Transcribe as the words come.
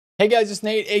Hey guys, it's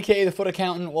Nate, aka The Foot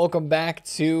Accountant. Welcome back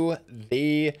to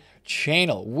the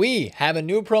channel. We have a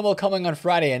new promo coming on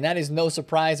Friday, and that is no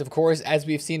surprise, of course, as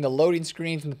we've seen the loading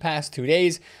screens in the past 2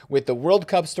 days with the World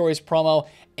Cup Stories promo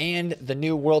and the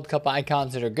new World Cup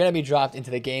icons that are going to be dropped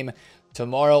into the game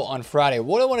tomorrow on Friday.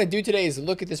 What I want to do today is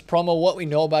look at this promo, what we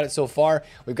know about it so far.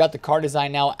 We've got the card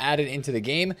design now added into the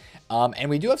game, and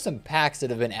we do have some packs that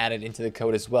have been added into the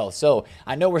code as well. So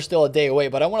I know we're still a day away,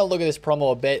 but I want to look at this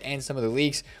promo a bit and some of the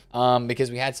leaks because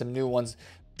we had some new ones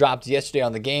dropped yesterday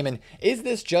on the game. And is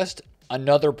this just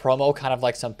another promo, kind of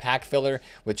like some pack filler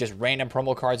with just random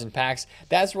promo cards and packs?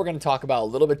 That's what we're going to talk about a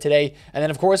little bit today. And then,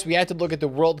 of course, we have to look at the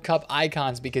World Cup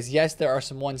icons because, yes, there are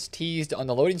some ones teased on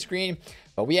the loading screen,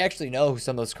 but we actually know who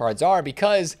some of those cards are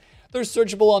because they're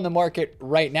searchable on the market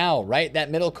right now, right? That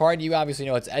middle card, you obviously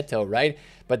know it's Eto, right?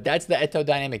 But that's the Eto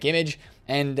dynamic image.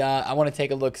 And I want to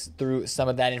take a look through some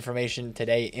of that information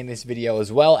today in this video, as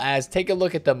well as take a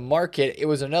look at the market. It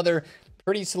was another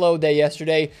pretty slow day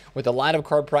yesterday with a lot of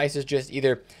card prices just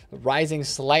either rising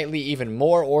slightly even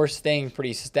more or staying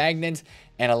pretty stagnant,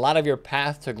 and a lot of your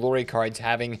path to glory cards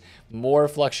having more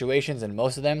fluctuations, and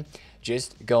most of them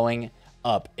just going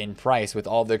up in price with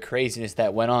all the craziness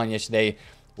that went on yesterday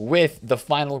with the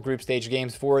final group stage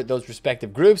games for those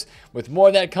respective groups. With more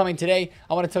of that coming today,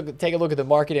 I want to take a look at the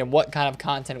market and what kind of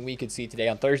content we could see today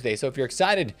on Thursday. So if you're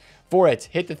excited for it,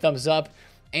 hit the thumbs up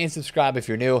and subscribe if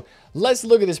you're new. Let's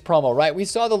look at this promo, right? We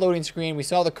saw the loading screen. We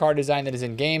saw the card design that is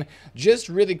in game. Just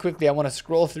really quickly, I want to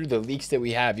scroll through the leaks that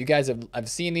we have. You guys have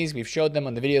seen these. We've showed them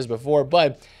on the videos before,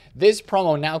 but this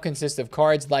promo now consists of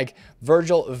cards like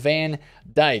Virgil van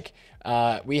Dijk.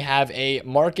 We have a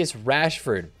Marcus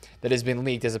Rashford that has been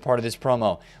leaked as a part of this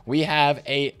promo. We have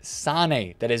a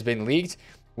Sane that has been leaked.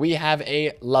 We have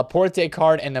a Laporte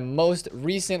card, and the most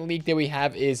recent leak that we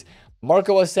have is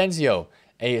Marco Asensio,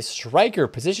 a striker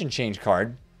position change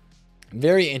card.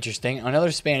 Very interesting.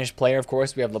 Another Spanish player, of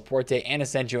course. We have Laporte and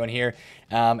Asensio in here.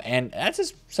 And that's a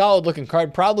solid looking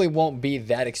card. Probably won't be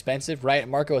that expensive, right?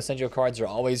 Marco Asensio cards are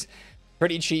always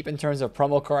pretty cheap in terms of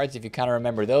promo cards, if you kind of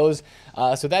remember those.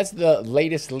 So that's the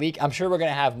latest leak. I'm sure we're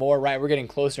going to have more, right? We're getting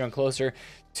closer and closer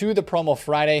to the promo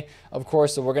Friday, of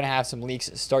course, so we're going to have some leaks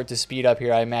start to speed up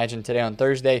here, I imagine, today on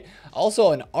Thursday.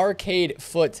 Also, an arcade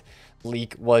foot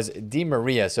leak was Di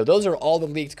Maria. So those are all the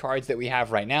leaked cards that we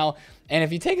have right now. And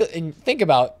if you think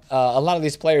about a lot of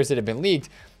these players that have been leaked,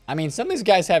 I mean, some of these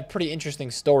guys have pretty interesting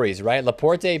stories, right?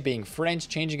 Laporte being French,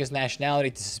 changing his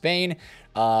nationality to Spain.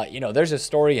 You know, there's a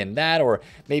story in that, or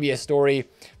maybe a story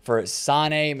for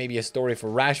Sane, maybe a story for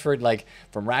Rashford, like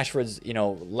from Rashford's, you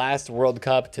know, last World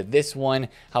Cup to this one,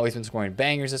 how he's been scoring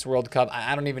bangers this World Cup.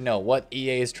 I don't even know what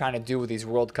EA is trying to do with these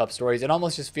World Cup stories. It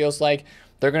almost just feels like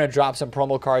they're going to drop some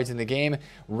promo cards in the game,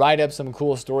 write up some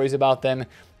cool stories about them,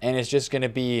 and it's just going to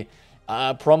be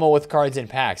promo with cards and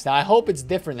packs. Now, I hope it's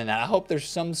different than that. I hope there's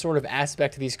some sort of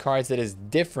aspect to these cards that is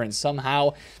different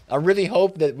somehow. I really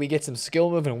hope that we get some skill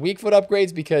move and weak foot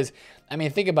upgrades because, I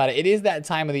mean, think about it. It is that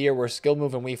time of the year where skill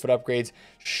move and weak foot upgrades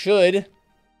should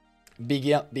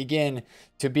begin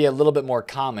to be a little bit more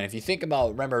common. If you think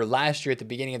about, remember last year at the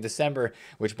beginning of December,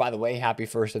 which by the way, happy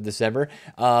 1st of December,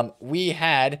 we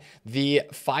had the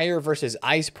Fire versus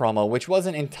Ice promo, which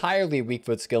wasn't entirely weak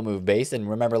foot skill move based. And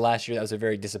remember last year, that was a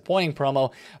very disappointing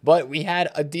promo, but we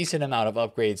had a decent amount of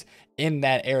upgrades in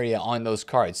that area on those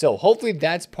cards. So hopefully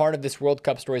that's part of this World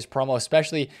Cup Stories promo,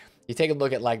 especially you take a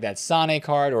look at like that Sane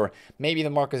card or maybe the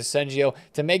Marcus Asensio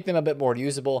to make them a bit more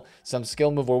usable. Some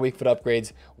skill move or weak foot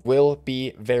upgrades will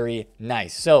be very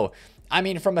nice. So, I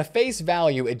mean, from a face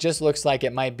value, it just looks like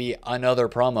it might be another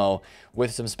promo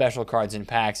with some special cards and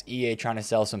packs, EA trying to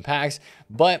sell some packs,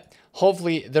 but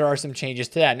hopefully there are some changes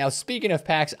to that. Now, speaking of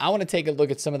packs, I want to take a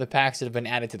look at some of the packs that have been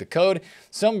added to the code,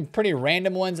 some pretty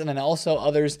random ones, and then also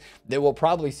others that we'll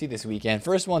probably see this weekend.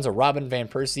 First one's a Robin Van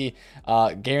Persie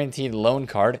guaranteed loan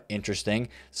card. Interesting.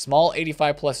 Small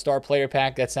 85+ star player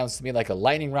pack. That sounds to me like a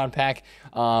lightning round pack.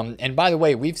 And by the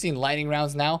way, we've seen lightning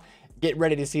rounds now. Get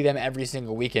ready to see them every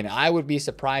single weekend. I would be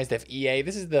surprised if EA,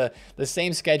 this is the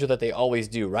same schedule that they always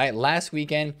do, right? Last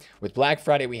weekend with Black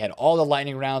Friday, we had all the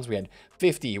lightning rounds. We had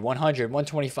 50, 100,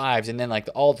 125s, and then like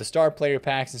all the star player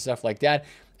packs and stuff like that.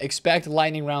 Expect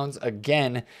lightning rounds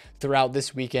again throughout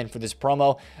this weekend for this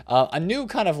promo. A new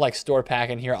kind of like store pack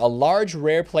in here, a large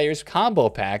rare players combo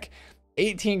pack,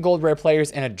 18 gold rare players,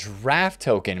 and a draft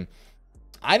token.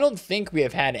 I don't think we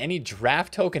have had any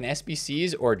draft token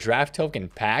SBCs or draft token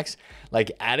packs like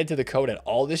added to the code at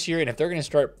all this year. And if they're going to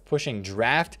start pushing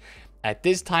draft at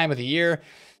this time of the year,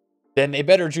 then they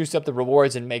better juice up the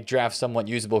rewards and make draft somewhat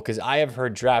usable, because I have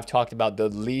heard draft talked about the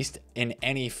least in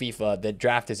any FIFA that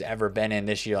draft has ever been in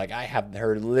this year. Like, I have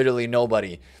heard literally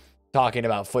nobody talking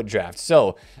about Foot Draft.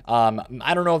 So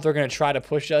I don't know if they're going to try to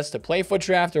push us to play Foot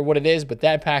Draft or what it is, but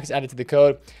that pack's added to the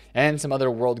code, and some other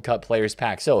World Cup players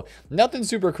pack. So nothing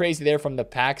super crazy there from the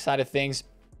pack side of things.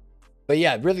 But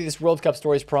yeah, really this World Cup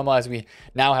Stories promo, as we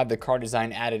now have the card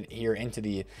design added here into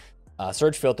the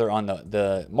search filter on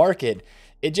the market,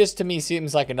 it just to me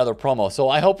seems like another promo. So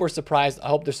I hope we're surprised. I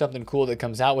hope there's something cool that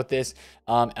comes out with this,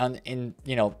 and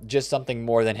you know, just something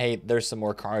more than, hey, there's some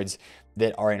more cards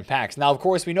that are in packs. Now, of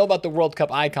course, we know about the World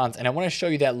Cup icons, and I want to show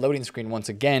you that loading screen once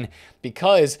again,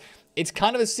 because it's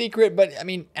kind of a secret, but I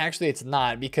mean, actually it's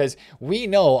not, because we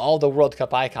know all the World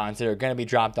Cup icons that are going to be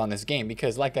dropped on this game,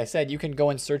 because like I said, you can go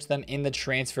and search them in the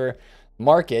transfer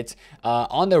market.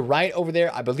 On the right over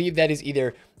there, I believe that is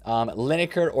either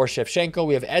Lineker or Shevchenko.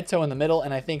 We have Eto'o in the middle,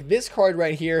 and I think this card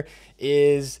right here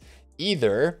is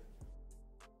either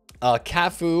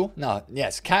Cafu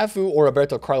or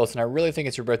Roberto Carlos, and I really think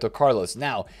it's Roberto Carlos.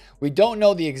 Now, we don't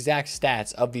know the exact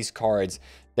stats of these cards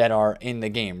that are in the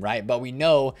game, right? But we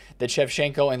know that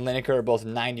Shevchenko and Lineker are both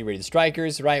 90 rated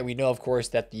strikers, right? We know, of course,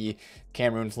 that the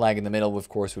Cameroon flag in the middle, of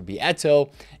course, would be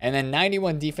Eto'o. And then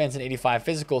 91 defense and 85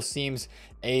 physical seems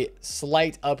a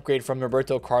slight upgrade from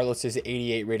Roberto Carlos's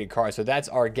 88 rated card. So that's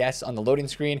our guess on the loading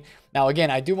screen. Now, again,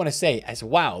 I do want to say, as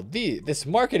wow, this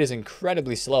market is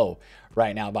incredibly slow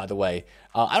right now, by the way.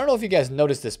 I don't know if you guys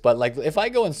noticed this, but like if I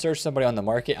go and search somebody on the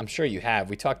market, I'm sure you have.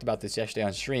 We talked about this yesterday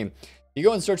on stream. You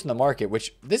go and search in the market,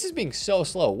 which this is being so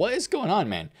slow. What is going on,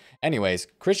 man? Anyways,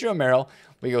 Christian Romero,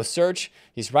 we go search.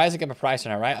 He's rising up a price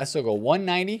on it, right? I still go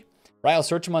 190, right? I'll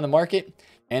search him on the market,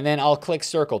 and then I'll click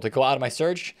circle to go out of my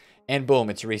search, and boom,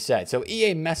 it's reset. So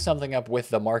EA messed something up with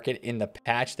the market in the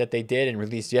patch that they did and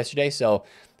released yesterday. So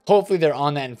hopefully they're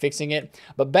on that and fixing it.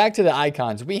 But back to the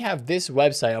icons, we have this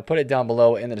website. I'll put it down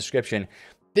below in the description.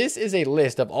 This is a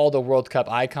list of all the World Cup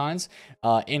icons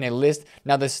in a list.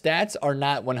 Now, the stats are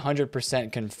not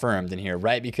 100% confirmed in here,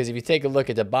 right? Because if you take a look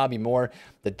at the Bobby Moore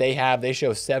that they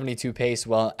show 72 pace.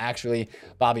 Well, actually,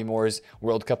 Bobby Moore's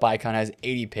World Cup icon has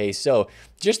 80 pace. So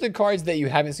just the cards that you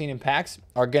haven't seen in packs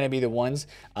are going to be the ones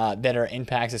that are in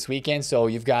packs this weekend. So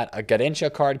you've got a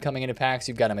Garincha card coming into packs.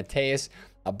 You've got a Mateus,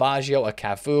 a Baggio, a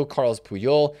Cafu, Carlos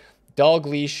Puyol,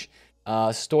 Dalglish,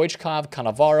 Stoichkov,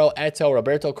 Cannavaro, Eto'o,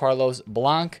 Roberto Carlos,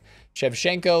 Blanc,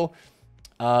 Shevchenko,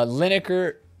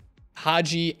 Lineker,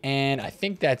 Haji, and I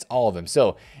think that's all of them.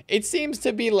 So it seems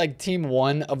to be like team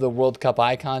one of the World Cup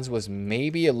icons was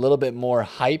maybe a little bit more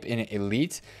hype in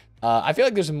elite. I feel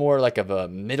like there's more like of a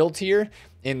middle tier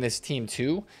in this team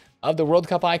two of the World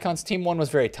Cup icons. Team one was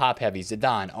very top heavy.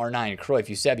 Zidane, R9, Cruyff,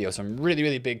 Eusebio, some really,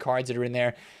 really big cards that are in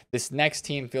there. This next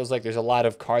team feels like there's a lot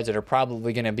of cards that are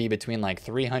probably going to be between like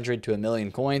 300 to 1 million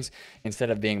coins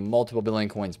instead of being multiple billion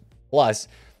coins plus.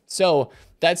 So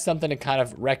that's something to kind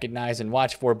of recognize and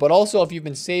watch for. But also, if you've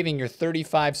been saving your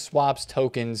 35 swaps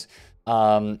tokens,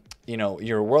 you know,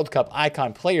 your World Cup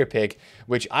icon player pick,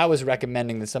 which I was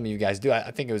recommending that some of you guys do.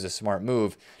 I think it was a smart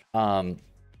move.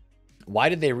 Why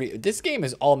did they this game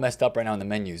is all messed up right now in the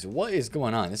menus. What is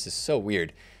going on? This is so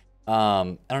weird.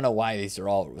 I don't know why these are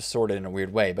all sorted in a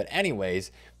weird way, but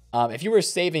anyways, if you were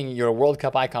saving your World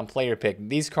Cup icon player pick,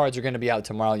 these cards are going to be out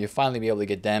tomorrow. You'll finally be able to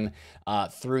get them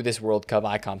through this World Cup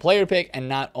icon player pick, and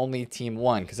not only team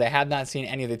one, because I have not seen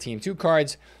any of the team two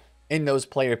cards in those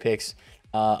player picks,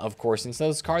 of course, since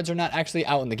those cards are not actually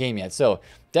out in the game yet. So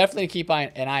definitely keep an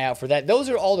eye out for that. Those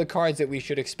are all the cards that we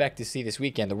should expect to see this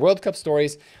weekend. The World Cup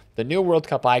stories, the new World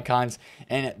Cup icons,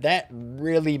 and that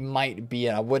really might be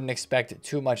it. I wouldn't expect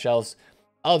too much else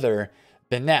other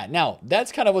than that. Now,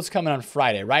 that's kind of what's coming on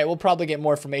Friday, right? We'll probably get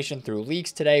more information through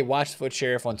leaks today. Watch Foot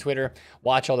Sheriff on Twitter.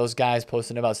 Watch all those guys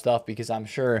posting about stuff, because I'm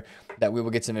sure that we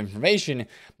will get some information.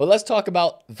 But let's talk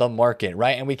about the market,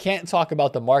 right? And we can't talk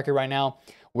about the market right now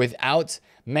without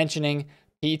mentioning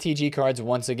PTG cards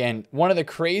once again. One of the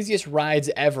craziest rides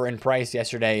ever in price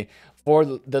yesterday for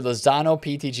the Lozano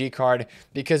PTG card,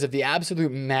 because of the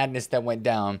absolute madness that went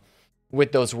down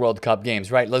with those World Cup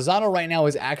games, right? Lozano right now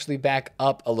is actually back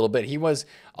up a little bit. He was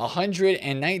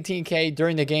 119K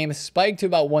during the game, spiked to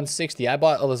about 160. I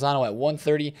bought a Lozano at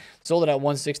 130, sold it at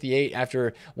 168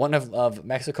 after one of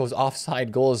Mexico's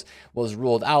offside goals was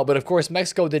ruled out. But of course,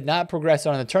 Mexico did not progress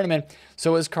on in the tournament,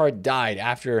 so his card died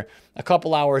after a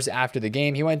couple hours after the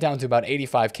game. He went down to about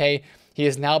 85K. He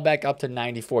is now back up to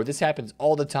 94. This happens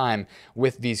all the time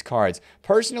with these cards.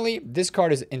 Personally, this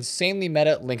card is insanely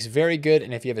meta, links very good,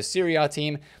 and if you have a Serie A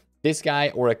team, this guy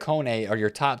or a Kone are your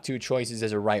top two choices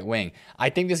as a right wing. I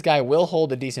think this guy will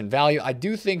hold a decent value. I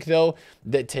do think, though,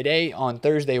 that today on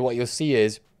Thursday, what you'll see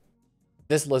is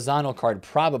this Lozano card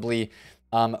probably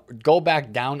go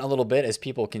back down a little bit as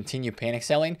people continue panic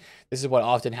selling. This is what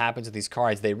often happens with these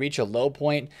cards. They reach a low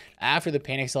point after the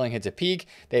panic selling hits a peak.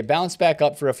 They bounce back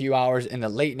up for a few hours in the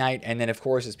late night. And then, of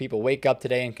course, as people wake up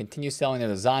today and continue selling their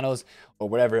Lozanos or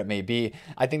whatever it may be,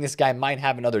 I think this guy might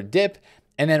have another dip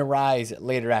and then rise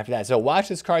later after that. So watch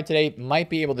this card today. Might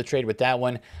be able to trade with that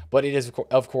one, but it is,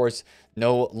 of course,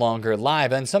 no longer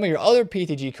live. And some of your other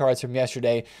PTG cards from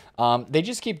yesterday, they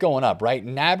just keep going up, right?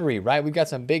 Gnabry, right? We've got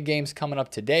some big games coming up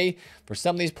today for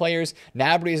some of these players.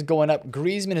 Gnabry is going up.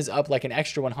 Griezmann is up like an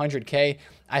extra 100K.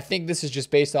 I think this is just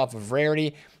based off of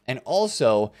rarity. And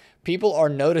also, people are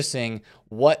noticing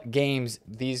what games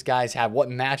these guys have, what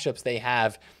matchups they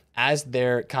have as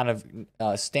they're kind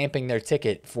of stamping their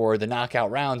ticket for the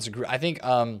knockout rounds. I think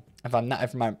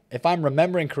if I'm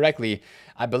remembering correctly,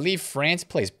 I believe France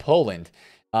plays Poland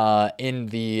in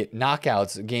the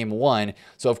knockouts game 1.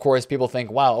 So of course people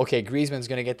think, wow, okay, Griezmann's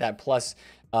going to get that plus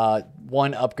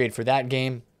 1 upgrade for that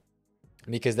game,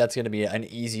 because that's going to be an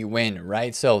easy win,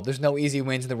 right? So there's no easy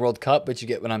wins in the World Cup, but you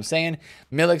get what I'm saying.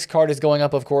 Milik's card is going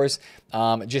up, of course,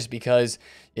 just because,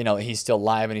 you know, he's still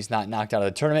live and he's not knocked out of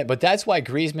the tournament. But that's why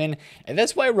Griezmann and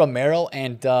that's why Romero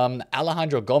and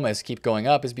Alejandro Gomez keep going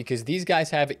up, is because these guys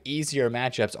have easier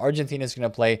matchups. Argentina's going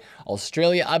to play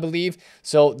Australia, I believe.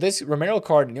 So this Romero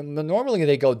card, normally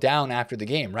they go down after the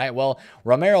game, right? Well,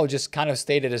 Romero just kind of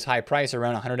stayed at his high price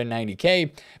around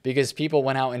 190K because people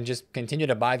went out and just continued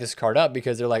to buy this card up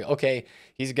because they're like, okay,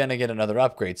 he's going to get another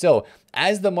upgrade. So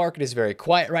as the market is very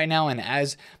quiet right now and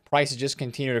as prices just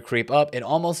continue to creep up, it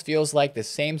almost feels like the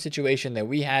same situation that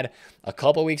we had a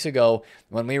couple weeks ago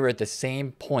when we were at the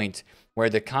same point where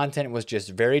the content was just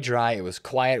very dry. It was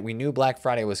quiet. We knew Black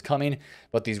Friday was coming,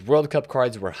 but these World Cup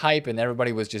cards were hype and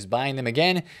everybody was just buying them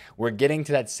again. We're getting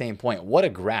to that same point. What a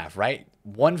graph, right?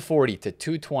 140 to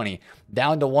 220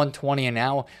 down to 120, and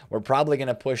now we're probably going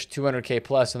to push 200K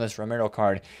plus on this Romero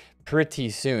card pretty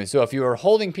soon. So if you are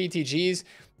holding PTGs,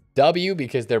 W,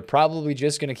 because they're probably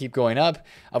just going to keep going up.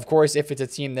 Of course, if it's a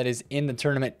team that is in the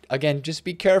tournament, again, just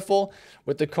be careful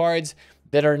with the cards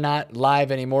that are not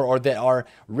live anymore or that are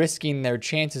risking their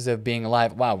chances of being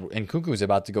live. Wow, and Cuckoo's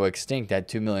about to go extinct at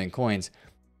 2 million coins.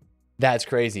 That's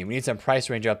crazy. We need some price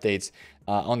range updates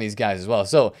on these guys as well.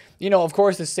 So, you know, of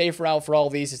course, the safe route for all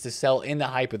of these is to sell in the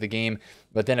hype of the game.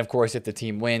 But then, of course, if the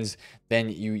team wins, then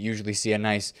you usually see a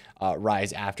nice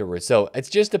rise afterwards. So it's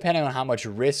just depending on how much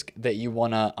risk that you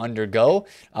want to undergo.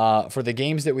 For the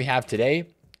games that we have today,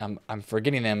 I'm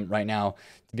forgetting them right now,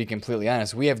 to be completely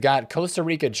honest. We have got Costa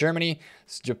Rica, Germany,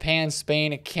 Japan,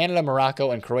 Spain, Canada,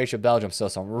 Morocco, and Croatia, Belgium. So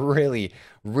some really,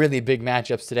 really big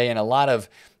matchups today, and a lot of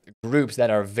groups that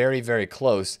are very, very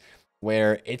close,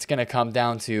 where it's going to come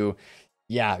down to,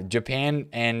 yeah, Japan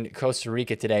and Costa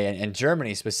Rica today, and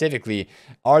Germany specifically.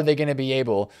 Are they going to be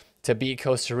able to beat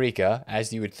Costa Rica,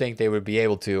 as you would think they would be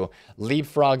able to,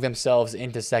 leapfrog themselves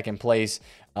into second place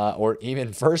or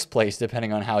even first place,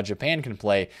 depending on how Japan can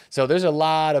play? So there's a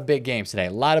lot of big games today,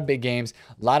 a lot of big games,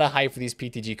 a lot of hype for these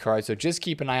PTG cards. So just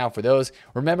keep an eye out for those.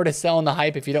 Remember to sell in the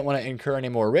hype if you don't want to incur any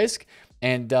more risk,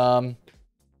 and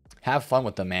have fun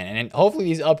with them, man. And hopefully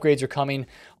these upgrades are coming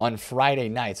on Friday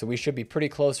night, so we should be pretty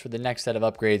close for the next set of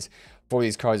upgrades for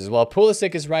these cards as well.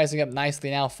 Pulisic is rising up nicely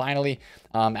now, finally,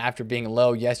 after being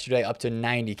low yesterday, up to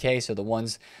 90K. So the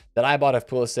ones that I bought of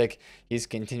Pulisic, he's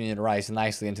continuing to rise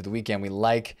nicely into the weekend. We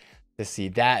like to see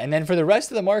that. And then for the rest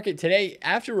of the market today,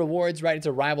 after rewards, right, it's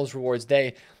a Rivals Rewards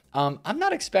Day. I'm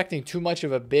not expecting too much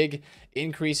of a big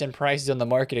increase in prices on the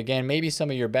market. Again, maybe some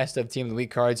of your best of Team of the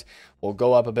Week cards will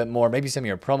go up a bit more. Maybe some of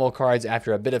your promo cards,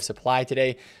 after a bit of supply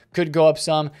today, could go up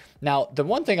some. Now, the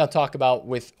one thing I'll talk about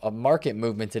with a market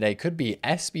movement today could be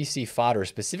SBC fodder,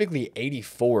 specifically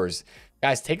 84s.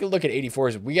 Guys, take a look at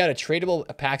 84s. We got a tradable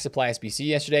pack supply SBC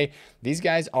yesterday. These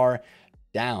guys are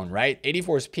down, right?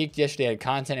 84s peaked yesterday at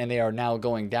content, and they are now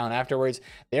going down afterwards.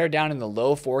 They are down in the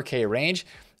low 4K range.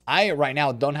 I right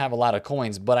now don't have a lot of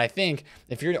coins, but I think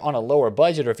if you're on a lower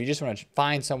budget, or if you just want to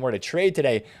find somewhere to trade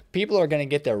today, people are going to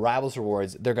get their Rivals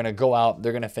rewards. They're going to go out,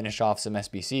 they're going to finish off some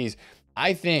SBCs.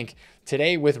 I think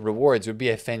today with rewards would be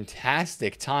a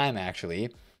fantastic time,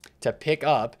 actually, to pick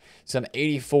up some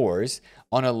 84s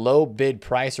on a low bid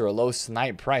price or a low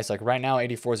snipe price. Like right now,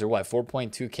 84s are what,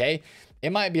 4.2K?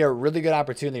 It might be a really good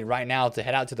opportunity right now to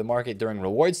head out to the market during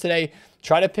rewards today.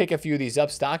 Try to pick a few of these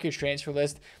up, stock your transfer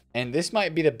list, and this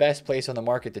might be the best place on the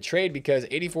market to trade, because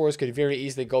 84s could very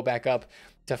easily go back up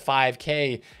to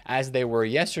 5K as they were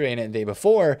yesterday and the day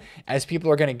before, as people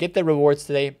are going to get their rewards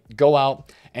today, go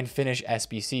out and finish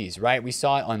SBCs, right? We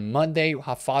saw it on Monday,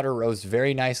 how fodder rose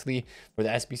very nicely for the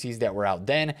SBCs rookies that were out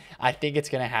then, I think it's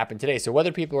going to happen today. So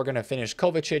whether people are going to finish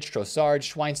Kovacic, Trossard,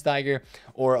 Schweinsteiger,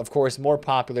 or of course more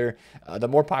popular, the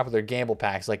more popular gamble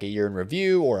packs like a year in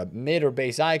review or a mid or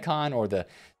base icon or the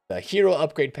hero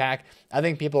upgrade pack, I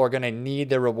think people are going to need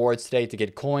their rewards today to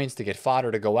get coins, to get fodder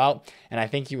to go out. And I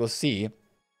think you will see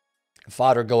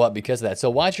fodder go up because of that. So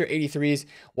watch your 83s,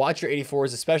 watch your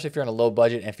 84s, especially if you're on a low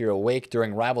budget and if you're awake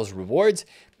during Rivals rewards.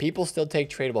 People still take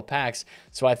tradable packs,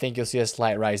 so I think you'll see a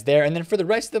slight rise there. And then for the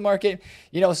rest of the market,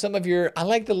 you know, some of your, I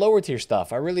like the lower tier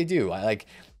stuff. I really do. I like,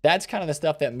 that's kind of the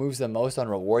stuff that moves the most on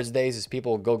rewards days is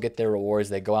people go get their rewards,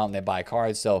 they go out and they buy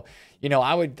cards. So, you know,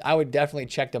 I would definitely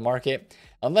check the market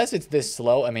unless it's this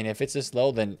slow. I mean, if it's this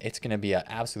slow, then it's going to be an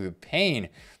absolute pain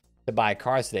to buy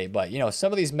cards today. But, you know,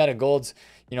 some of these meta golds,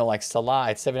 you know, like Salah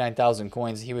at 79,000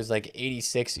 coins, he was like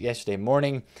 86 yesterday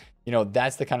morning. You know,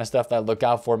 that's the kind of stuff that I look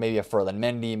out for. Maybe a Ferland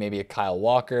Mendy, maybe a Kyle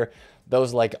Walker.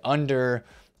 Those like under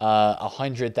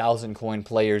 100,000 coin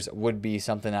players would be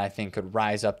something that I think could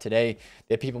rise up today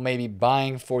that people may be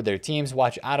buying for their teams.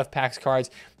 Watch out of packs cards.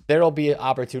 There will be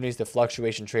opportunities to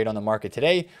fluctuation trade on the market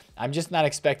today. I'm just not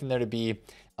expecting there to be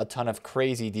a ton of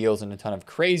crazy deals and a ton of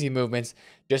crazy movements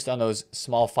just on those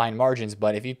small fine margins.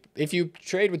 But if you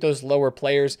trade with those lower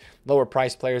players, lower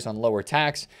price players on lower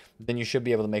tax, then you should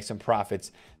be able to make some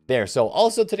profits there. So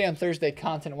also today on Thursday,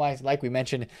 content wise, like we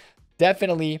mentioned,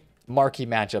 definitely marquee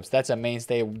matchups. That's a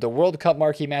mainstay. The World Cup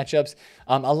marquee matchups.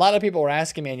 A lot of people were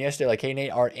asking me yesterday, like, hey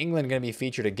Nate, are England going to be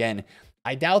featured again?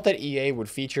 I doubt that EA would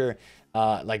feature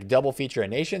like double feature a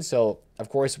nation. So of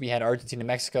course we had Argentina,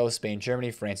 Mexico, Spain, Germany,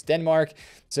 France, Denmark.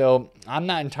 So I'm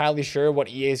not entirely sure what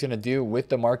EA is going to do with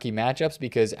the marquee matchups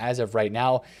because as of right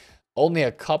now, only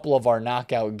a couple of our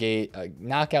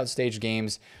knockout stage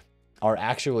games are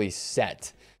actually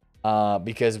set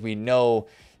because we know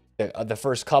the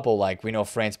first couple, like we know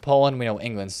France, Poland, we know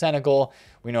England, Senegal,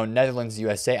 we know Netherlands,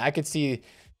 USA. I could see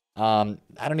I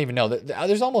don't even know.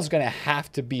 There's almost going to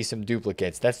have to be some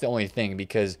duplicates. That's the only thing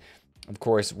because, of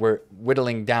course, we're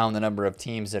whittling down the number of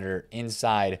teams that are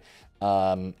inside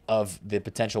of the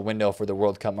potential window for the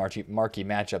World Cup marquee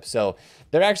matchup. So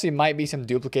there actually might be some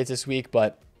duplicates this week,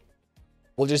 but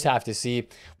we'll just have to see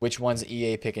which ones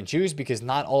EA pick and choose because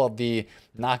not all of the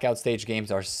knockout stage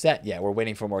games are set yet. We're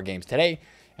waiting for more games today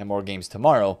and more games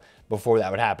tomorrow before that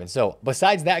would happen. So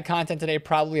besides that content today,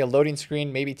 probably a loading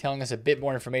screen, maybe telling us a bit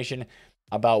more information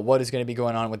about what is going to be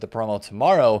going on with the promo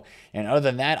tomorrow. And other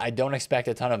than that, I don't expect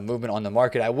a ton of movement on the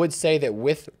market. I would say that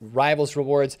with Rivals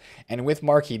rewards and with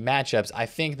marquee matchups, I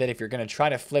think that if you're going to try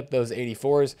to flip those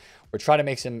 84s or try to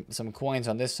make some coins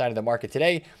on this side of the market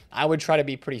today, I would try to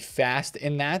be pretty fast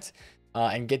in that.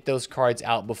 And get those cards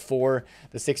out before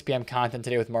the 6 p.m. content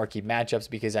today with marquee matchups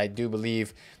because I do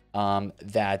believe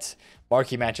that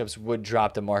marquee matchups would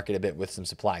drop the market a bit with some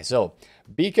supply. So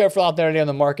be careful out there today on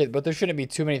the market, but there shouldn't be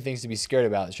too many things to be scared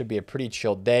about. It should be a pretty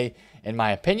chill day, in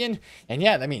my opinion. And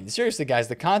yeah, I mean, seriously, guys,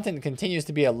 the content continues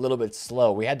to be a little bit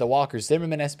slow. We had the Walker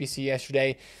Zimmerman SBC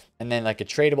yesterday, and then like a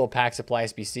tradable pack supply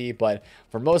SBC. But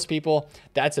for most people,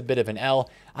 that's a bit of an L.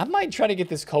 I might try to get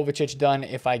this Kovacic done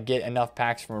if I get enough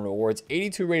packs from rewards.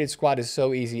 82 rated squad is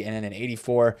so easy, and then an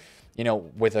 84, you know,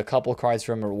 with a couple cards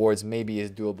from rewards maybe is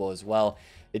doable as well.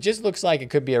 It just looks like it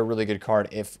could be a really good card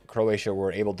if Croatia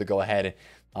were able to go ahead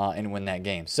and win that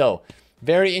game. So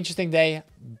very interesting day.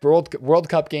 World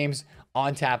Cup games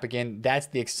on tap again. That's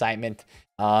the excitement.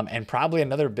 And probably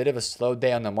another bit of a slow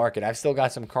day on the market. I've still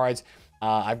got some cards.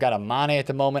 I've got a Mane at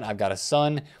the moment. I've got a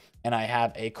Son. And I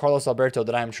have a Carlos Alberto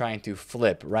that I'm trying to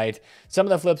flip, right? Some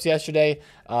of the flips yesterday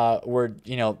were,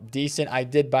 you know, decent. I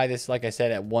did buy this, like I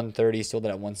said, at 130, sold it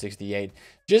at 168.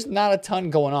 Just not a ton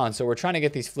going on. So we're trying to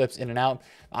get these flips in and out.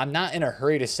 I'm not in a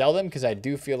hurry to sell them because I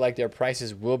do feel like their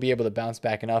prices will be able to bounce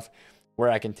back enough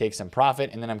where I can take some profit.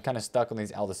 And then I'm kind of stuck on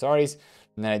these Aldasaris.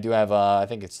 And then I do have, I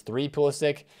think it's 3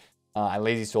 Pulisic. I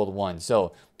lazy sold 1.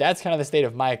 So that's kind of the state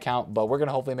of my account, but we're going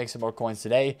to hopefully make some more coins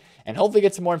today and hopefully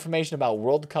get some more information about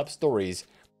World Cup stories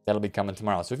that'll be coming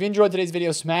tomorrow. So if you enjoyed today's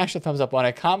video, smash the thumbs up on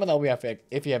it, comment below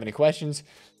if you have any questions,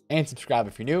 and subscribe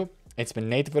if you're new. It's been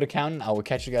Nate the Foot Accountant. I will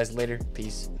catch you guys later.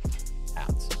 Peace.